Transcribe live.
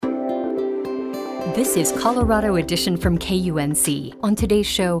This is Colorado Edition from KUNC. On today's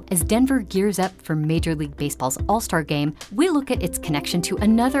show, as Denver gears up for Major League Baseball's All-Star Game, we look at its connection to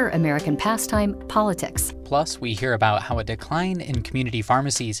another American pastime, politics. Plus, we hear about how a decline in community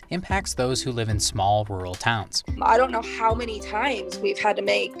pharmacies impacts those who live in small rural towns. I don't know how many times we've had to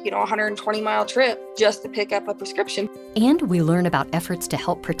make, a 120-mile trip just to pick up a prescription. And we learn about efforts to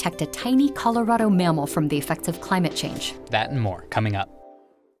help protect a tiny Colorado mammal from the effects of climate change. That and more coming up.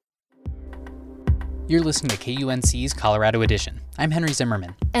 You're listening to KUNC's Colorado Edition. I'm Henry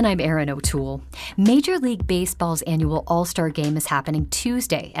Zimmerman. And I'm Erin O'Toole. Major League Baseball's annual All-Star Game is happening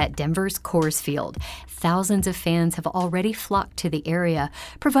Tuesday at Denver's Coors Field. Thousands of fans have already flocked to the area,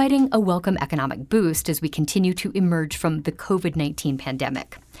 providing a welcome economic boost as we continue to emerge from the COVID-19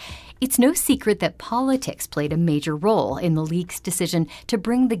 pandemic. It's no secret that politics played a major role in the league's decision to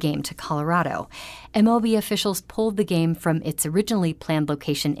bring the game to Colorado. MLB officials pulled the game from its originally planned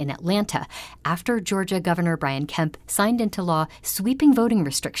location in Atlanta after Georgia Governor Brian Kemp signed into law sweeping voting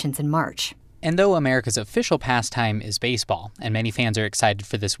restrictions in March. And though America's official pastime is baseball, and many fans are excited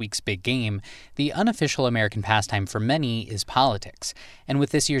for this week's big game, the unofficial American pastime for many is politics. And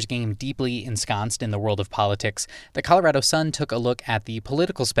with this year's game deeply ensconced in the world of politics, the Colorado Sun took a look at the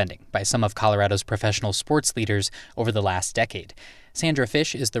political spending by some of Colorado's professional sports leaders over the last decade. Sandra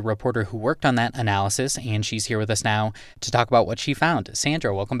Fish is the reporter who worked on that analysis, and she's here with us now to talk about what she found.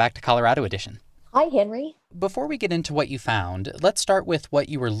 Sandra, welcome back to Colorado Edition. Hi, Henry. Before we get into what you found, let's start with what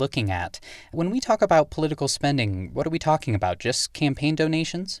you were looking at. When we talk about political spending, what are we talking about? Just campaign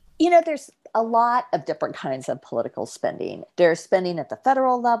donations? There's a lot of different kinds of political spending. There's spending at the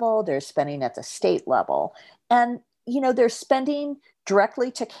federal level, there's spending at the state level. And, there's spending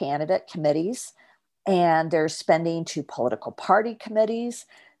directly to candidate committees, and there's spending to political party committees.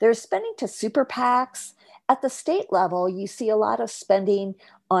 There's spending to super PACs. At the state level, you see a lot of spending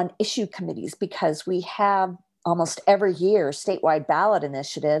on issue committees because we have almost every year statewide ballot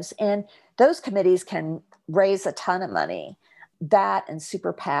initiatives, and those committees can raise a ton of money. That and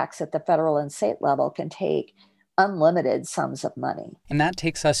super PACs at the federal and state level can take unlimited sums of money. And that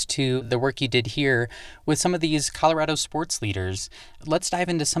takes us to the work you did here with some of these Colorado sports leaders. Let's dive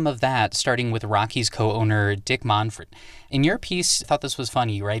into some of that, starting with Rockies co-owner Dick Monfort. In your piece, I thought this was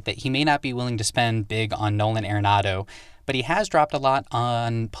funny, you write that he may not be willing to spend big on Nolan Arenado, but he has dropped a lot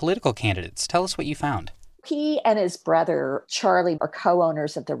on political candidates. Tell us what you found. He and his brother, Charlie, are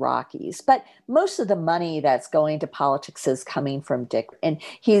co-owners of the Rockies, but most of the money that's going to politics is coming from Dick. And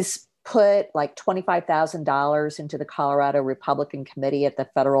he's put like $25,000 into the Colorado Republican Committee at the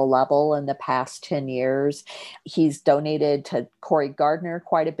federal level in the past 10 years. He's donated to Cory Gardner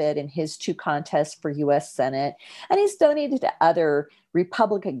quite a bit in his 2 contests for U.S. Senate. And he's donated to other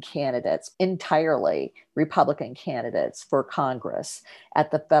Republican candidates, entirely Republican candidates for Congress at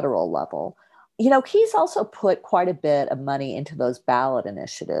the federal level. He's also put quite a bit of money into those ballot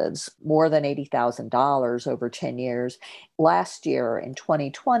initiatives, more than $80,000 over 10 years. Last year, in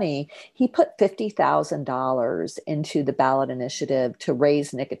 2020, he put $50,000 into the ballot initiative to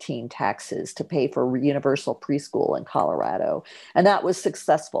raise nicotine taxes to pay for universal preschool in Colorado. And that was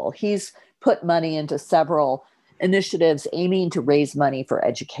successful. He's put money into several initiatives aiming to raise money for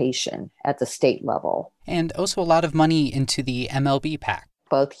education at the state level. And also a lot of money into the MLB PAC.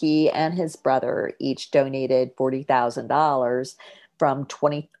 Both he and his brother each donated $40,000 from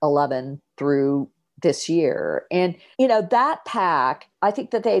 2011 through this year. And, that PAC, I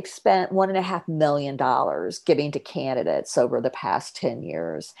think that they've spent $1.5 million giving to candidates over the past 10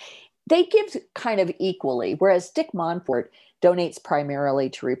 years. They give kind of equally, whereas Dick Monfort donates primarily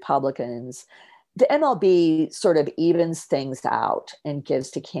to Republicans. The MLB sort of evens things out and gives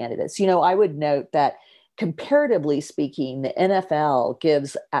to candidates. I would note that comparatively speaking, the NFL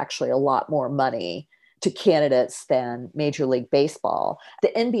gives actually a lot more money to candidates than Major League Baseball.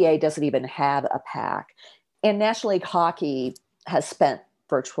 The NBA doesn't even have a PAC. And National League Hockey has spent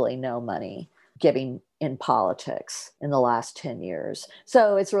virtually no money giving in politics in the last 10 years.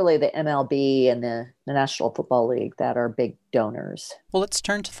 So it's really the MLB and the National Football League that are big donors. Well, let's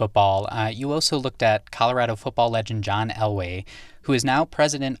turn to football. You also looked at Colorado football legend John Elway, who is now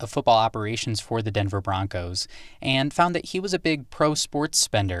president of football operations for the Denver Broncos, and found that he was a big pro sports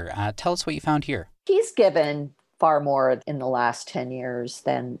spender. Tell us what you found here. He's given far more in the last 10 years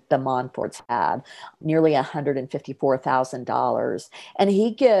than the Monforts had, nearly $154,000. And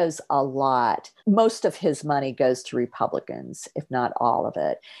he gives a lot. Most of his money goes to Republicans, if not all of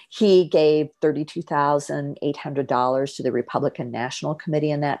it. He gave $32,800 to the Republican National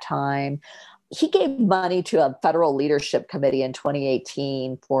Committee in that time. He gave money to a federal leadership committee in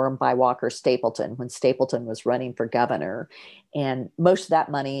 2018 formed by Walker Stapleton when Stapleton was running for governor. And most of that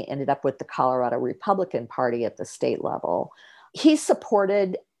money ended up with the Colorado Republican Party at the state level. He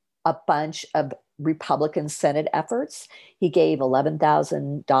supported a bunch of Republican Senate efforts. He gave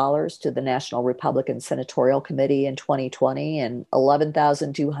 $11,000 to the National Republican Senatorial Committee in 2020 and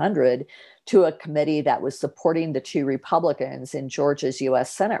 $11,200 to a committee that was supporting the two Republicans in Georgia's U.S.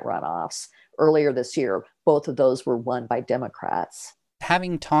 Senate runoffs earlier this year. Both of those were won by Democrats.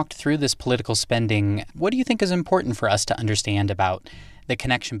 Having talked through this political spending, what do you think is important for us to understand about the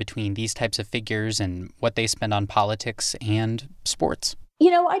connection between these types of figures and what they spend on politics and sports?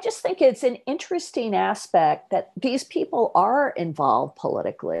 I just think it's an interesting aspect that these people are involved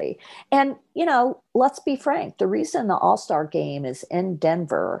politically. And, let's be frank, the reason the All-Star Game is in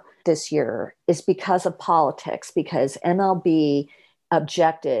Denver this year is because of politics, because MLB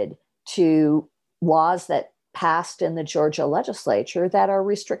objected to laws that passed in the Georgia legislature that are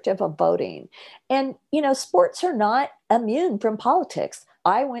restrictive of voting. And, sports are not immune from politics.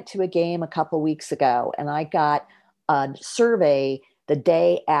 I went to a game a couple weeks ago and I got a survey the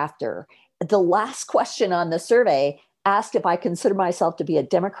day after. The last question on the survey asked if I consider myself to be a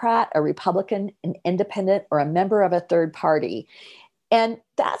Democrat, a Republican, an independent, or a member of a third party. And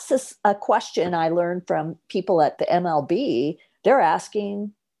that's a question I learned from people at the MLB. They're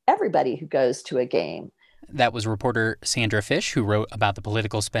asking everybody who goes to a game. That was reporter Sandra Fish, who wrote about the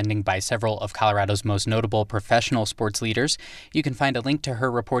political spending by several of Colorado's most notable professional sports leaders. You can find a link to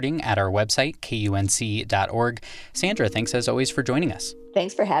her reporting at our website, kunc.org. Sandra, thanks as always for joining us.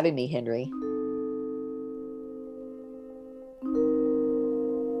 Thanks for having me, Henry.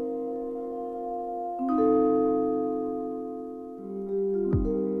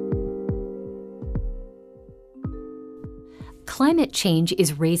 Climate change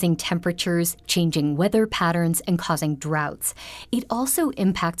is raising temperatures, changing weather patterns, and causing droughts. It also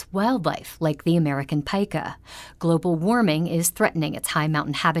impacts wildlife, like the American pika. Global warming is threatening its high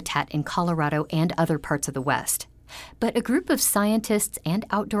mountain habitat in Colorado and other parts of the West. But a group of scientists and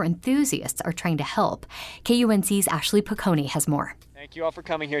outdoor enthusiasts are trying to help. KUNC's Ashley Piccone has more. Thank you all for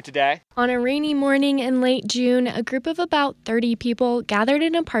coming here today. On a rainy morning in late June, a group of about 30 people gathered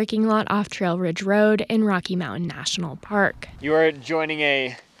in a parking lot off Trail Ridge Road in Rocky Mountain National Park. You are joining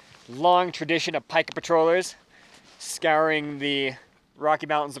a long tradition of pika patrollers scouring the Rocky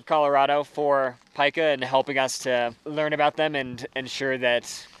Mountains of Colorado for pika and helping us to learn about them and ensure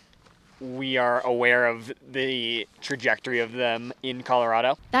that we are aware of the trajectory of them in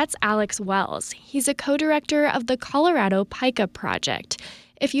Colorado. That's Alex Wells. He's a co-director of the Colorado Pika Project.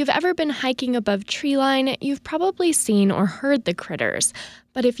 If you've ever been hiking above treeline, you've probably seen or heard the critters.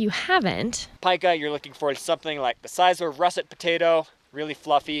 But if you haven't... Pika, you're looking for something like the size of a russet potato, really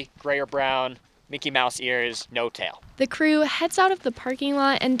fluffy, gray or brown, Mickey Mouse ears, no tail. The crew heads out of the parking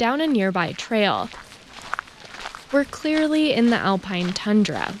lot and down a nearby trail. We're clearly in the alpine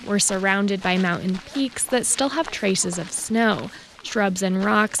tundra. We're surrounded by mountain peaks that still have traces of snow. Shrubs and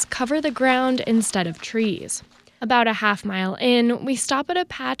rocks cover the ground instead of trees. About a half-mile in, we stop at a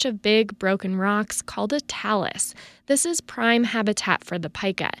patch of big, broken rocks called a talus. This is prime habitat for the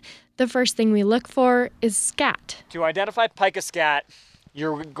pika. The first thing we look for is scat. To identify pika scat,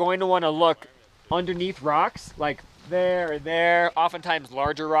 you're going to want to look underneath rocks, like there or there. Oftentimes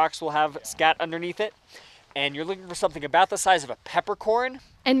larger rocks will have scat underneath it. And you're looking for something about the size of a peppercorn.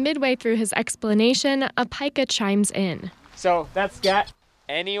 And midway through his explanation, a pika chimes in. So that's scat.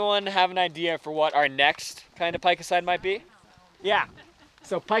 Anyone have an idea for what our next kind of pika sign might be? Yeah,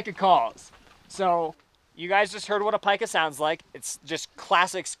 so pika calls. So you guys just heard what a pika sounds like. It's just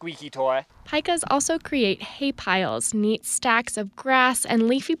classic squeaky toy. Pikas also create hay piles, neat stacks of grass and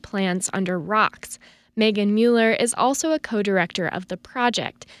leafy plants under rocks. Megan Mueller is also a co-director of the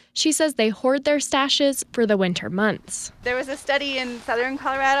project. She says they hoard their stashes for the winter months. There was a study in southern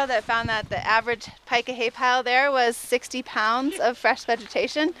Colorado that found that the average pika hay pile there was 60 pounds of fresh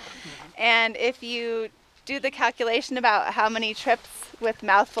vegetation. And if you do the calculation about how many trips with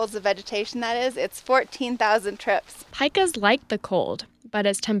mouthfuls of vegetation that is, it's 14,000 trips. Pikas like the cold, but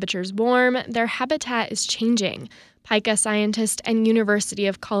as temperatures warm, their habitat is changing. Pika scientist and University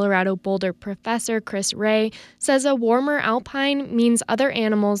of Colorado Boulder professor Chris Ray says a warmer alpine means other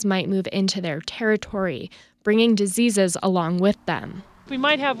animals might move into their territory, bringing diseases along with them. We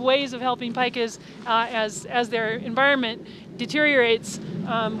might have ways of helping pikas as their environment deteriorates.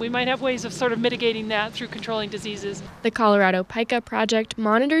 We might have ways of sort of mitigating that through controlling diseases. The Colorado Pika Project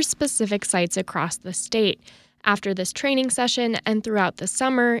monitors specific sites across the state. After this training session and throughout the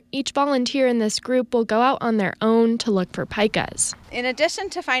summer, each volunteer in this group will go out on their own to look for pikas. In addition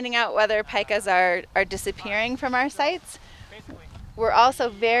to finding out whether pikas are disappearing from our sites, we're also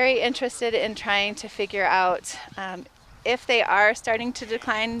very interested in trying to figure out if they are starting to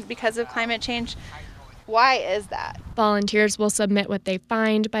decline because of climate change. Why is that? Volunteers will submit what they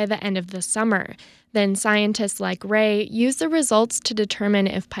find by the end of the summer. Then scientists like Ray use the results to determine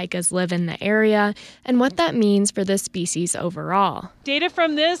if pikas live in the area and what that means for the species overall. Data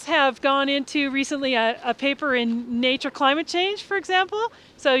from this have gone into recently a paper in Nature Climate Change, for example.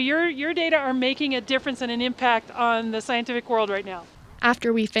 So your data are making a difference and an impact on the scientific world right now.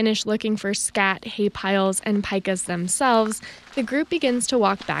 After we finish looking for scat, hay piles, and pikas themselves, the group begins to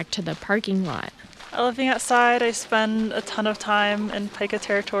walk back to the parking lot. I love being outside. I spend a ton of time in pika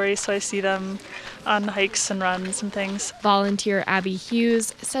territory, so I see them on hikes and runs and things. Volunteer Abby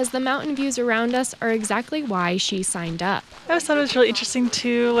Hughes says the mountain views around us are exactly why she signed up. I always thought it was really interesting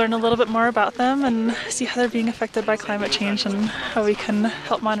to learn a little bit more about them and see how they're being affected by climate change and how we can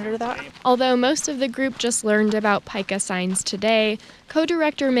help monitor that. Although most of the group just learned about pika signs today,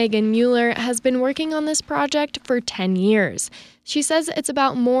 co-director Megan Mueller has been working on this project for 10 years. She says it's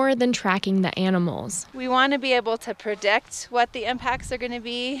about more than tracking the animals. We want to be able to predict what the impacts are going to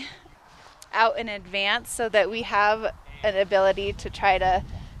be out in advance so that we have an ability to try to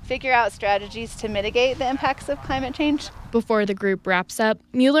figure out strategies to mitigate the impacts of climate change. Before the group wraps up,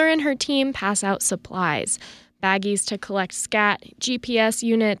 Mueller and her team pass out supplies, baggies to collect scat, GPS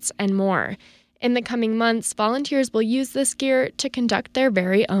units, and more. In the coming months, volunteers will use this gear to conduct their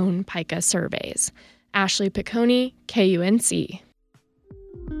very own pika surveys. Ashley Piccone, KUNC.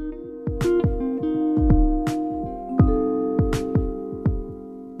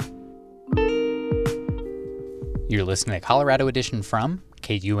 You're listening to Colorado Edition from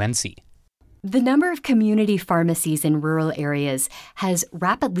KUNC. The number of community pharmacies in rural areas has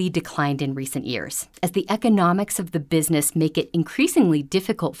rapidly declined in recent years. As the economics of the business make it increasingly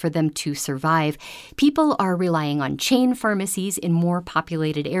difficult for them to survive, people are relying on chain pharmacies in more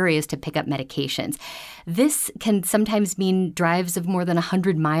populated areas to pick up medications. This can sometimes mean drives of more than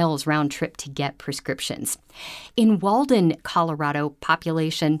 100 miles round trip to get prescriptions. In Walden, Colorado,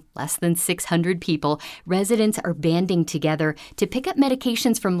 population less than 600 people, residents are banding together to pick up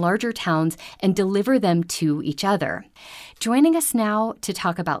medications from larger towns and deliver them to each other. Joining us now to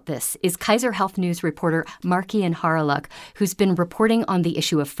talk about this is Kaiser Health News reporter Markian Haraluk, who's been reporting on the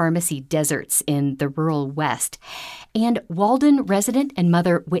issue of pharmacy deserts in the rural West. And Walden resident and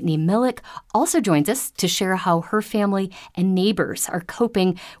mother Whitney Millick also joins us to share how her family and neighbors are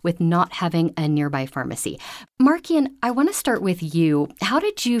coping with not having a nearby pharmacy. Markian, I want to start with you. How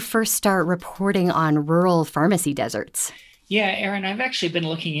did you first start reporting on rural pharmacy deserts? Yeah, Erin, I've actually been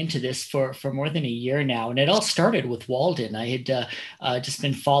looking into this for more than a year now, and it all started with Walden. I had just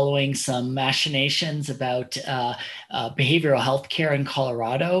been following some machinations about behavioral health care in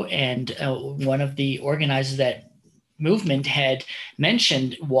Colorado, and one of the organizers of that movement had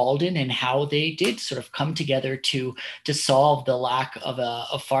mentioned Walden and how they did sort of come together to solve the lack of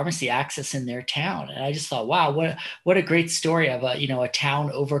a pharmacy access in their town. And I just thought, wow, what a great story of a town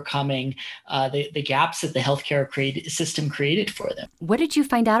overcoming the gaps that the healthcare system created for them. What did you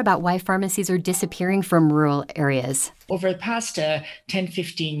find out about why pharmacies are disappearing from rural areas? Over the past 10,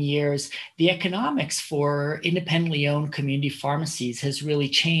 15 years, the economics for independently owned community pharmacies has really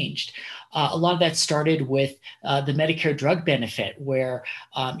changed. A lot of that started with the Medicare drug benefit, where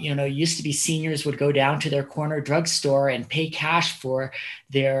it used to be seniors would go down to their corner drugstore and pay cash for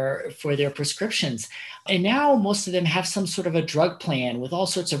their prescriptions. And now most of them have some sort of a drug plan with all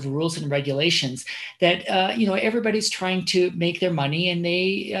sorts of rules and regulations that everybody's trying to make their money, and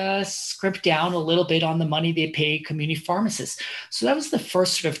they scrimp down a little bit on the money they pay community pharmacists. So that was the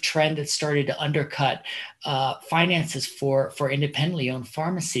first sort of trend that started to undercut finances for independently owned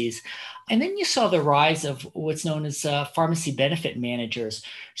pharmacies. And then you saw the rise of what's known as pharmacy benefit managers.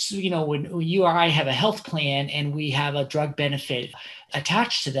 So, when you or I have a health plan and we have a drug benefit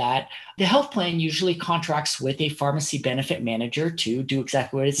attached to that, the health plan usually contracts with a pharmacy benefit manager to do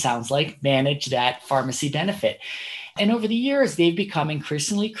exactly what it sounds like, manage that pharmacy benefit. And over the years, they've become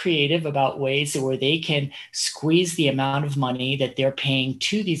increasingly creative about ways where they can squeeze the amount of money that they're paying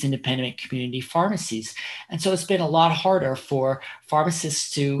to these independent community pharmacies. And so it's been a lot harder for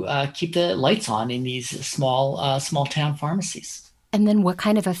pharmacists to keep the lights on in these small town pharmacies. And then what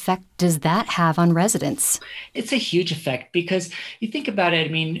kind of effect does that have on residents? It's a huge effect because you think about it.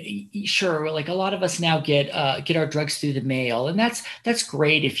 I mean, sure, like a lot of us now get our drugs through the mail, and that's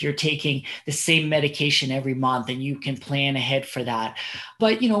great if you're taking the same medication every month and you can plan ahead for that.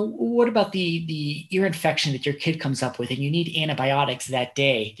 But what about the ear infection that your kid comes up with, and you need antibiotics that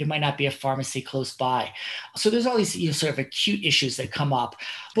day? There might not be a pharmacy close by, so there's all these sort of acute issues that come up.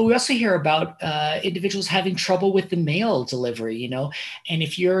 But we also hear about individuals having trouble with the mail delivery, and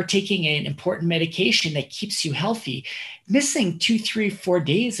if you're taking an important medication that keeps you healthy, missing 2, 3, 4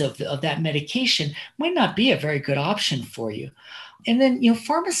 days of that medication might not be a very good option for you. And then,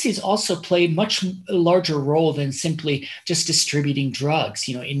 pharmacies also play much larger role than simply just distributing drugs.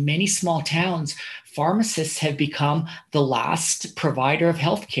 In many small towns, pharmacists have become the last provider of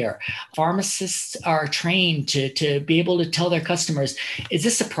healthcare. Pharmacists are trained to be able to tell their customers, is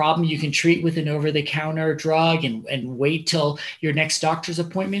this a problem you can treat with an over-the-counter drug and wait till your next doctor's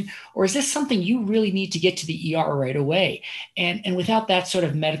appointment? Or is this something you really need to get to the ER right away? And without that sort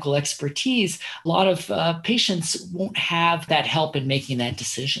of medical expertise, a lot of patients won't have that help in making that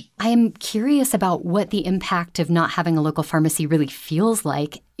decision. I am curious about what the impact of not having a local pharmacy really feels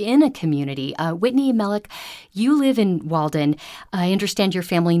like in a community. Whitney Mellick, you live in Walden. I understand your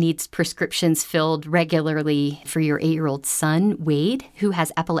family needs prescriptions filled regularly for your 8-year-old son, Wade, who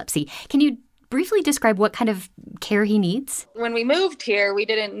has epilepsy. Can you briefly describe what kind of care he needs? When we moved here, we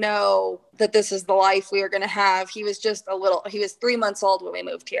didn't know that this is the life we were going to have. He was 3 months old when we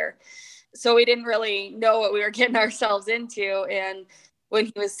moved here. So we didn't really know what we were getting ourselves into. And when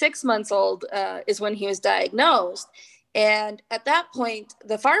he was 6 months old is when he was diagnosed. And at that point,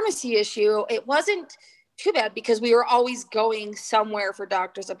 the pharmacy issue, it wasn't too bad because we were always going somewhere for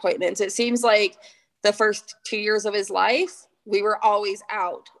doctor's appointments. It seems like the first 2 years of his life, we were always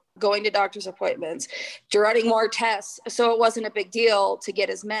out going to doctor's appointments, running more tests. So it wasn't a big deal to get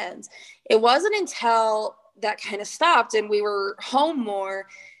his meds. It wasn't until that kind of stopped and we were home more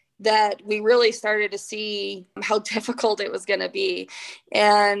that we really started to see how difficult it was going to be.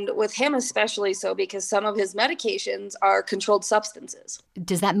 And with him especially so, because some of his medications are controlled substances.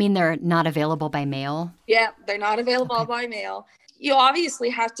 Does that mean they're not available by mail? Yeah, they're not available by mail. You obviously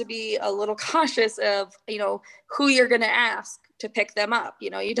have to be a little cautious of, who you're going to ask to pick them up.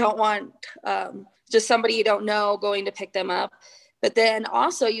 You don't want just somebody you don't know going to pick them up. But then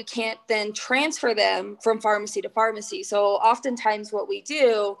also you can't then transfer them from pharmacy to pharmacy. So oftentimes what we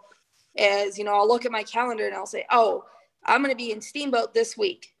do is, I'll look at my calendar and I'll say, oh, I'm going to be in Steamboat this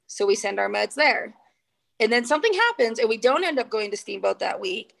week. So we send our meds there. And then something happens and we don't end up going to Steamboat that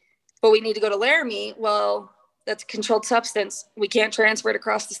week, but we need to go to Laramie. Well, that's a controlled substance. We can't transfer it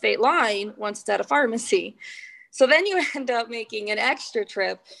across the state line once it's at a pharmacy. So then you end up making an extra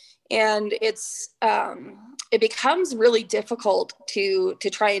trip and it becomes really difficult to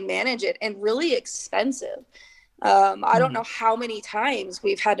try and manage it and really expensive. I don't know how many times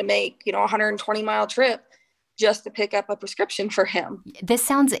we've had to make, a 120-mile trip just to pick up a prescription for him. This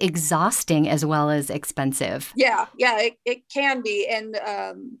sounds exhausting as well as expensive. Yeah, it can be. And,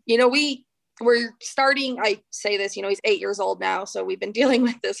 we're starting, I say this, he's 8 years old now. So we've been dealing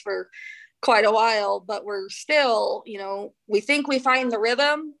with this for quite a while, but we're still, we think we find the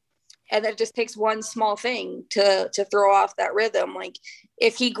rhythm. And then it just takes one small thing to throw off that rhythm. Like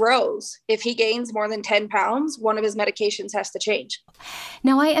if he gains more than 10 pounds, one of his medications has to change.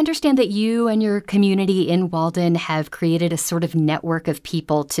 Now, I understand that you and your community in Walden have created a sort of network of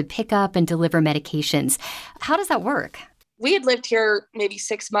people to pick up and deliver medications. How does that work? We had lived here maybe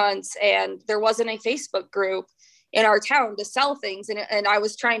 6 months and there wasn't a Facebook group in our town to sell things. And I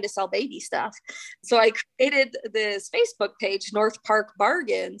was trying to sell baby stuff. So I created this Facebook page, North Park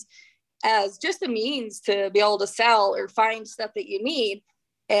Bargains, as just a means to be able to sell or find stuff that you need.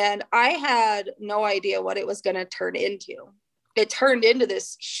 And I had no idea what it was going to turn into. It turned into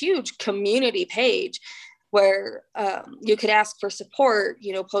this huge community page where you could ask for support,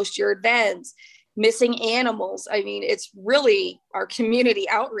 post your events, missing animals. I mean, it's really our community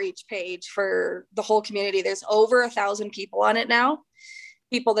outreach page for the whole community. There's over 1,000 people on it now.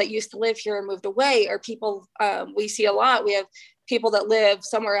 People that used to live here and moved away, or people we see a lot. We have people that live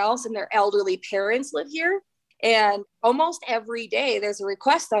somewhere else and their elderly parents live here. And almost every day there's a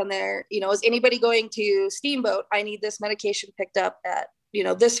request on there, is anybody going to Steamboat? I need this medication picked up at,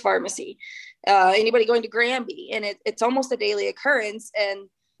 this pharmacy. Anybody going to Granby? And it's almost a daily occurrence. And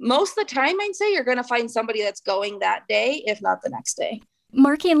most of the time I'd say you're going to find somebody that's going that day, if not the next day.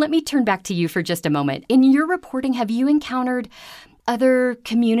 Marky, and let me turn back to you for just a moment. In your reporting, have you encountered other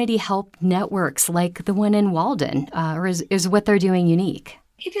community help networks like the one in Walden, or is what they're doing unique?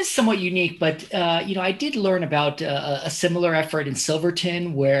 It is somewhat unique, but I did learn about a similar effort in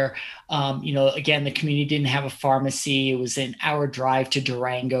Silverton, where again, the community didn't have a pharmacy. It was an hour drive to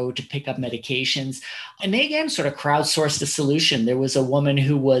Durango to pick up medications, and they again sort of crowdsourced a solution. There was a woman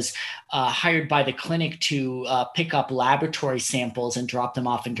who was hired by the clinic to pick up laboratory samples and drop them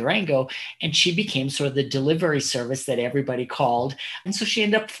off in Durango, and she became sort of the delivery service that everybody called, and so she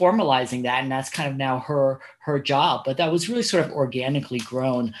ended up formalizing that, and that's kind of now her job. But that was really sort of organically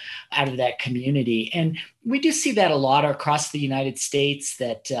grown out of that community. And we do see that a lot across the United States,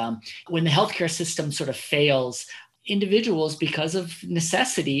 that when the healthcare system sort of fails, individuals, because of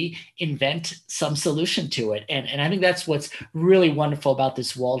necessity, invent some solution to it. And I think that's what's really wonderful about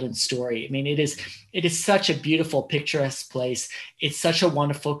this Walden story. I mean, it is such a beautiful, picturesque place. It's such a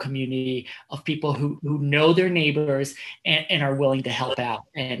wonderful community of people who know their neighbors and are willing to help out.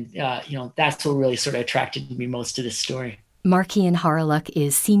 And, that's what really sort of attracted me most to this story. Markian Haraluk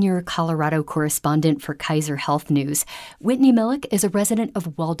is senior Colorado correspondent for Kaiser Health News. Whitney Millick is a resident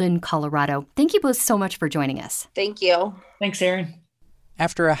of Walden, Colorado. Thank you both so much for joining us. Thank you. Thanks, Erin.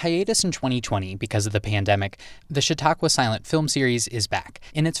 After a hiatus in 2020 because of the pandemic, the Chautauqua Silent Film Series is back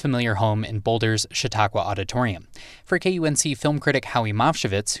in its familiar home in Boulder's Chautauqua Auditorium. For KUNC film critic Howie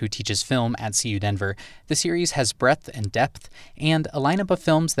Mofshevitz, who teaches film at CU Denver, the series has breadth and depth and a lineup of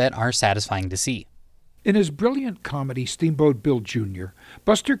films that are satisfying to see. In his brilliant comedy Steamboat Bill Jr.,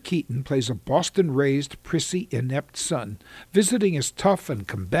 Buster Keaton plays a Boston-raised, prissy, inept son visiting his tough and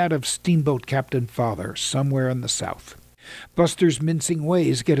combative steamboat captain father somewhere in the South. Buster's mincing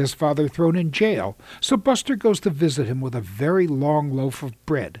ways get his father thrown in jail, so Buster goes to visit him with a very long loaf of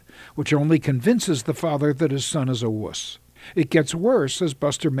bread, which only convinces the father that his son is a wuss. It gets worse as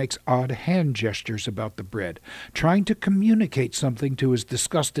Buster makes odd hand gestures about the bread, trying to communicate something to his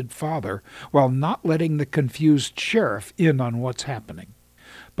disgusted father while not letting the confused sheriff in on what's happening.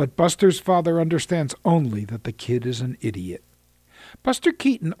 But Buster's father understands only that the kid is an idiot. Buster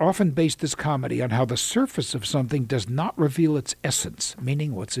Keaton often based his comedy on how the surface of something does not reveal its essence,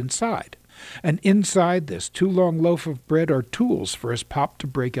 meaning what's inside. And inside this too long loaf of bread are tools for his pop to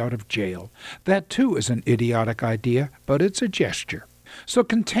break out of jail. That too is an idiotic idea, but it's a gesture. So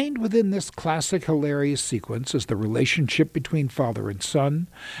contained within this classic hilarious sequence is the relationship between father and son,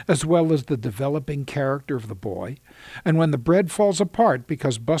 as well as the developing character of the boy. And when the bread falls apart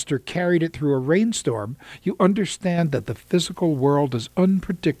because Buster carried it through a rainstorm, you understand that the physical world is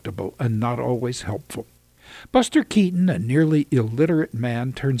unpredictable and not always helpful. Buster Keaton, a nearly illiterate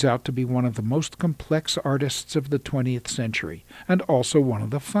man, turns out to be one of the most complex artists of the 20th century, and also one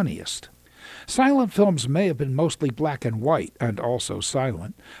of the funniest. Silent films may have been mostly black and white, and also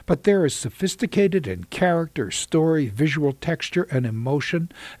silent, but they're as sophisticated in character, story, visual texture, and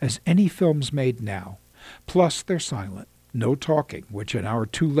emotion as any films made now. Plus, they're silent. No talking, which in our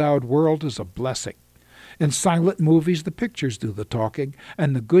too-loud world is a blessing. In silent movies, the pictures do the talking,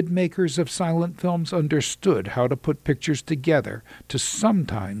 and the good makers of silent films understood how to put pictures together to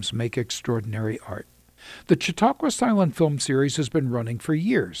sometimes make extraordinary art. The Chautauqua Silent Film Series has been running for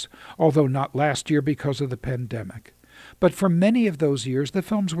years, although not last year because of the pandemic. But for many of those years, the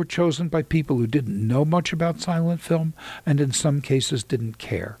films were chosen by people who didn't know much about silent film and in some cases didn't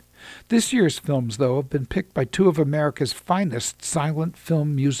care. This year's films, though, have been picked by two of America's finest silent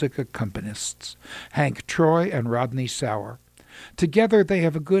film music accompanists, Hank Troy and Rodney Sauer. Together they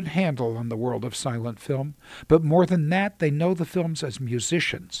have a good handle on the world of silent film, but more than that, they know the films as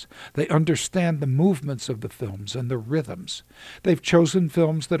musicians. They understand the movements of the films and the rhythms. They've chosen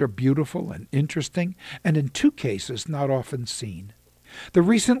films that are beautiful and interesting, and in two cases not often seen. The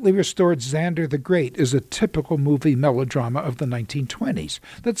recently restored Xander the Great is a typical movie melodrama of the 1920s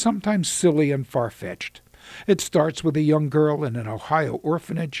that's sometimes silly and far-fetched. It starts with a young girl in an Ohio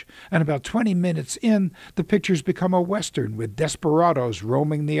orphanage, and about 20 minutes in, the pictures become a Western with desperados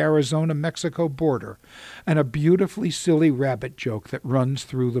roaming the Arizona-Mexico border, and a beautifully silly rabbit joke that runs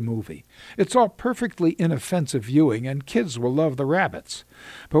through the movie. It's all perfectly inoffensive viewing, and kids will love the rabbits.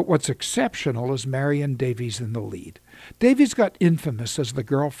 But what's exceptional is Marion Davies in the lead. Davies got infamous as the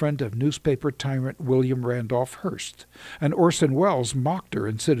girlfriend of newspaper tyrant William Randolph Hearst, and Orson Welles mocked her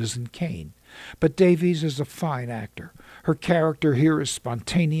in Citizen Kane. But Davies is a fine actor. Her character here is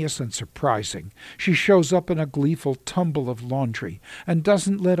spontaneous and surprising. She shows up in a gleeful tumble of laundry and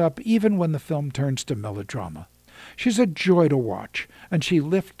doesn't let up even when the film turns to melodrama. She's a joy to watch, and she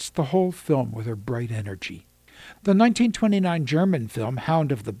lifts the whole film with her bright energy. The 1929 German film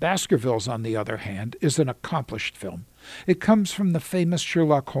Hound of the Baskervilles, on the other hand, is an accomplished film. It comes from the famous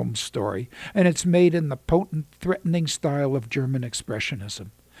Sherlock Holmes story, and it's made in the potent, threatening style of German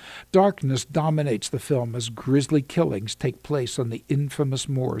Expressionism. Darkness dominates the film as grisly killings take place on the infamous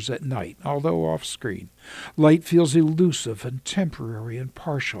moors at night, although off-screen. Light feels elusive and temporary and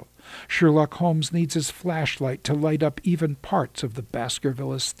partial. Sherlock Holmes needs his flashlight to light up even parts of the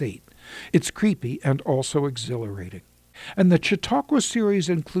Baskerville estate. It's creepy and also exhilarating. And the Chautauqua series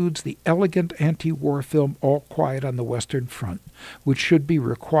includes the elegant anti-war film All Quiet on the Western Front, which should be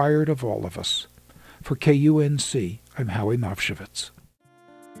required of all of us. For KUNC, I'm Howie Mavshevitz.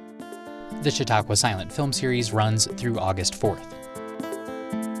 The Chautauqua Silent Film Series runs through August 4th.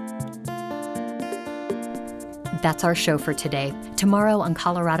 That's our show for today. Tomorrow on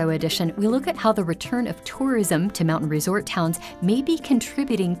Colorado Edition, we look at how the return of tourism to mountain resort towns may be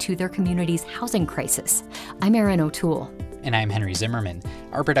contributing to their community's housing crisis. I'm Erin O'Toole. And I'm Henry Zimmerman.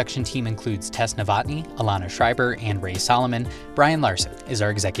 Our production team includes Tess Novotny, Alana Schreiber, and Ray Solomon. Brian Larson is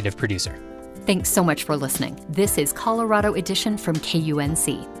our executive producer. Thanks so much for listening. This is Colorado Edition from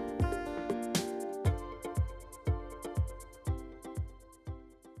KUNC.